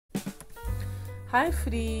Hi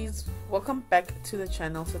foodies, welcome back to the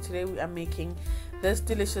channel. So today we are making this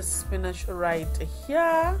delicious spinach right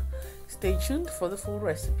here. Stay tuned for the full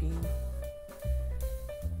recipe.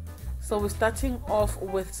 So we're starting off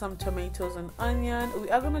with some tomatoes and onion. We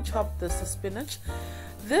are going to chop this spinach.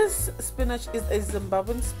 This spinach is a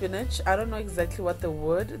Zimbabwean spinach. I don't know exactly what the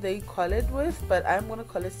word they call it with, but I'm going to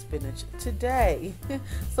call it spinach today.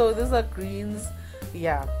 So these are greens,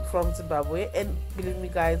 yeah, from Zimbabwe, and believe me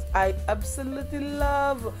guys, I absolutely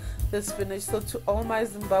love the spinach. So to all my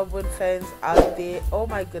Zimbabwean fans out there, oh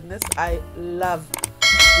my goodness, I love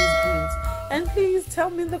these greens. And please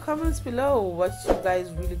tell me in the comments below what you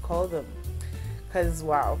guys really call them, because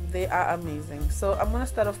wow, they are amazing. So I'm gonna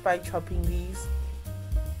start off by chopping these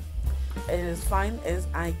and as fine as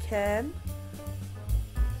I can.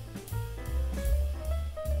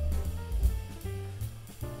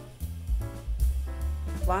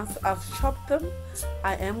 Once I've chopped them,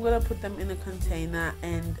 I am gonna put them in a container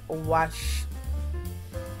and wash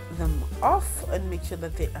them off and make sure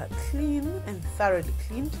that they are clean and thoroughly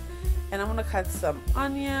cleaned. And I'm gonna cut some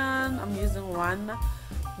onion. I'm using one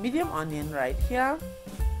medium onion right here.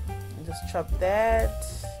 Just chop that,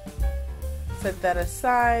 set that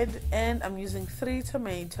aside, and I'm using 3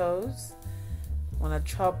 tomatoes. I'm gonna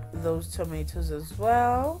chop those tomatoes as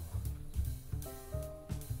well.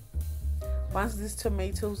 Once these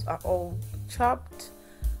tomatoes are all chopped,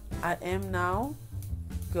 I am now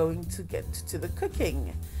going to get to the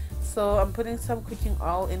cooking. So I'm putting some cooking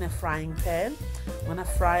oil in a frying pan. I'm gonna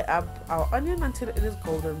fry up our onion until it is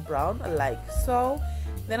golden brown, like so.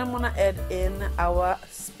 Then I'm gonna add in our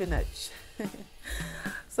spinach.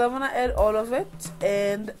 So I'm gonna add all of it,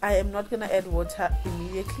 and I am not gonna add water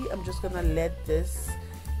immediately. I'm just gonna let this,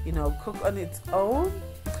 cook on its own.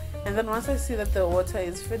 And then once I see that the water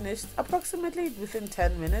is finished, approximately within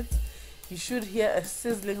 10 minutes, you should hear a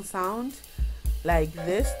sizzling sound like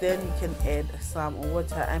this. Then you can add some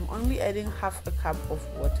water. I'm only adding half a cup of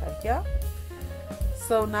water here.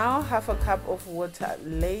 So now, half a cup of water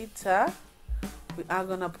later, we are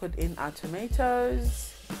gonna put in our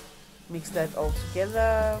tomatoes, mix that all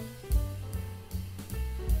together.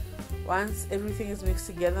 Once everything is mixed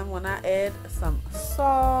together, I'm gonna add some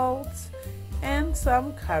salt and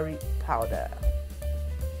some curry powder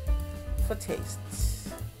for taste.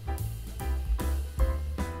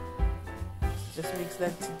 Just mix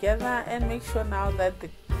that together and make sure now that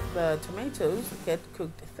the tomatoes get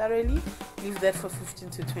cooked thoroughly. Leave that for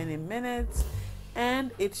 15 to 20 minutes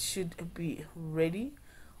and it should be ready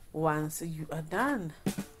once you are done.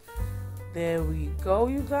 There we go,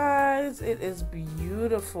 you guys. It is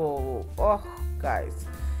beautiful. Oh guys,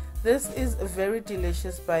 this is very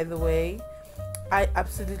delicious, by the way. I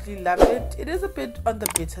absolutely love it. It is a bit on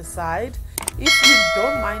the bitter side. If you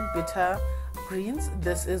don't mind bitter greens,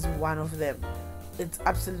 this is one of them. It's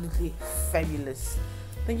absolutely fabulous.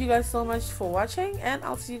 Thank you guys so much for watching, and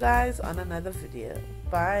I'll see you guys on another video.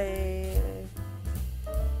 Bye.